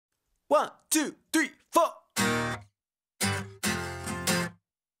1, 2, 3, 4.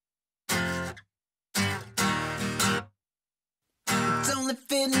 It's only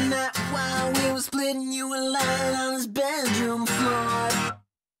fitting that while we were splitting, you were lying on his bedroom floor.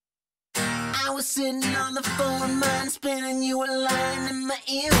 I was sitting on the phone, mind spinning, you were lying in my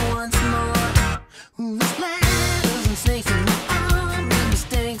ear once more. This ladders and snakes and all my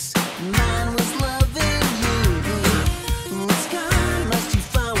mistakes. Mine was loving you. It's gone much too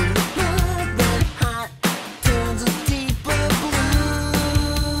far when the blood red hot turns a deeper blue.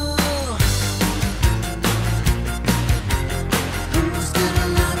 Who's gonna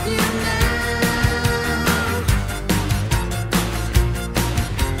love you now?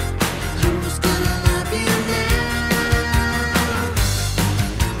 Who's gonna love you now?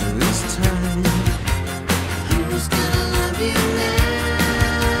 This time, who's gonna love you now?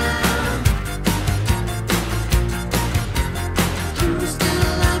 Who's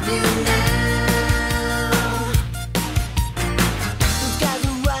gonna love you now? Those guys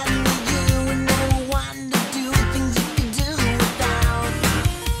are riding with you and never wanting to do things you could do without.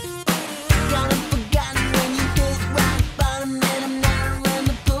 Kind of forgotten when you hit rock bottom, and I'm not around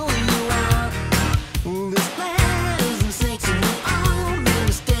to pull you out. There's ladders and snakes and we all made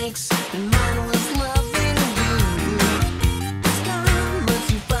mistakes, and mine was loving you. It's gone much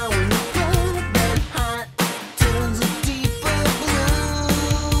too far when the blood red hot turns a deeper blue.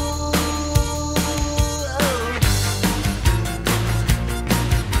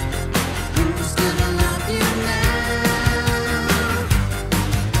 Who's gonna love you now?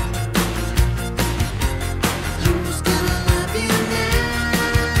 Who's gonna love you now?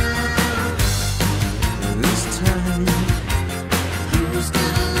 This time, who's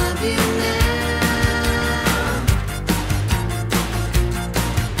gonna love you now?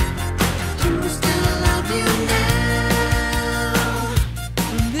 Who's gonna love you now?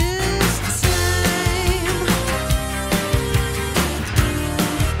 This time.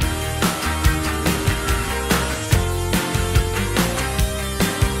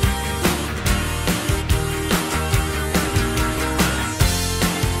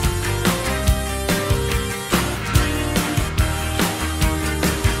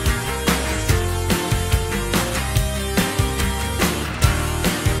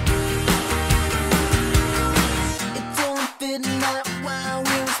 It's only fitting that while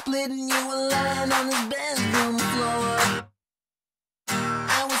we were splitting, you were lying on his bedroom floor.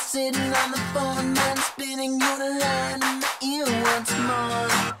 I was sitting on the phone, mind spinning, you were lying in my ear once more.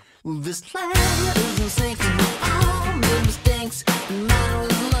 This ladders and snakes and we all made mistakes, and mine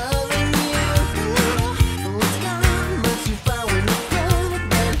was